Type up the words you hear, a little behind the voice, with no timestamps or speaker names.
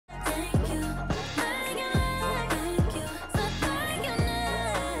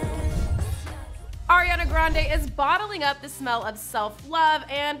Grande is bottling up the smell of self-love,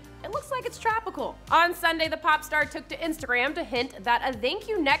 and it looks like it's tropical. On Sunday, the pop star took to Instagram to hint that a Thank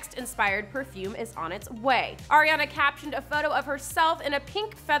You Next inspired perfume is on its way. Ariana captioned a photo of herself in a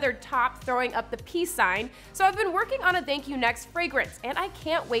pink feathered top throwing up the peace sign. "So I've been working on a Thank You Next fragrance, and I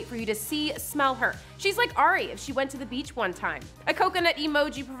can't wait for you to smell her. She's like Ari if she went to the beach one time." A coconut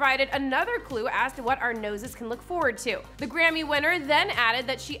emoji provided another clue as to what our noses can look forward to. The Grammy winner then added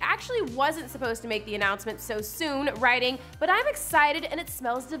that she actually wasn't supposed to make the announcement so soon, writing, "But I'm excited and it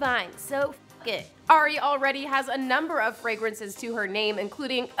smells divine, so f it." Ari already has a number of fragrances to her name,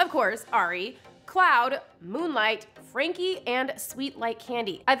 including, of course, Ari, Cloud, Moonlight, Frankie, and Sweet Like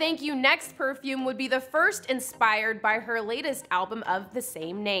Candy. A Thank You Next perfume would be the first inspired by her latest album of the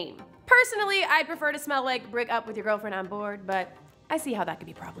same name. Personally, I'd prefer to smell like Break Up With Your Girlfriend on Board, but I see how that could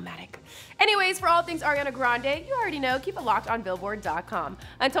be problematic. Anyways, for all things Ariana Grande, you already know, keep it locked on Billboard.com.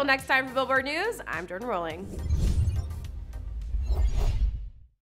 Until next time for Billboard News, I'm Jordan Rolling.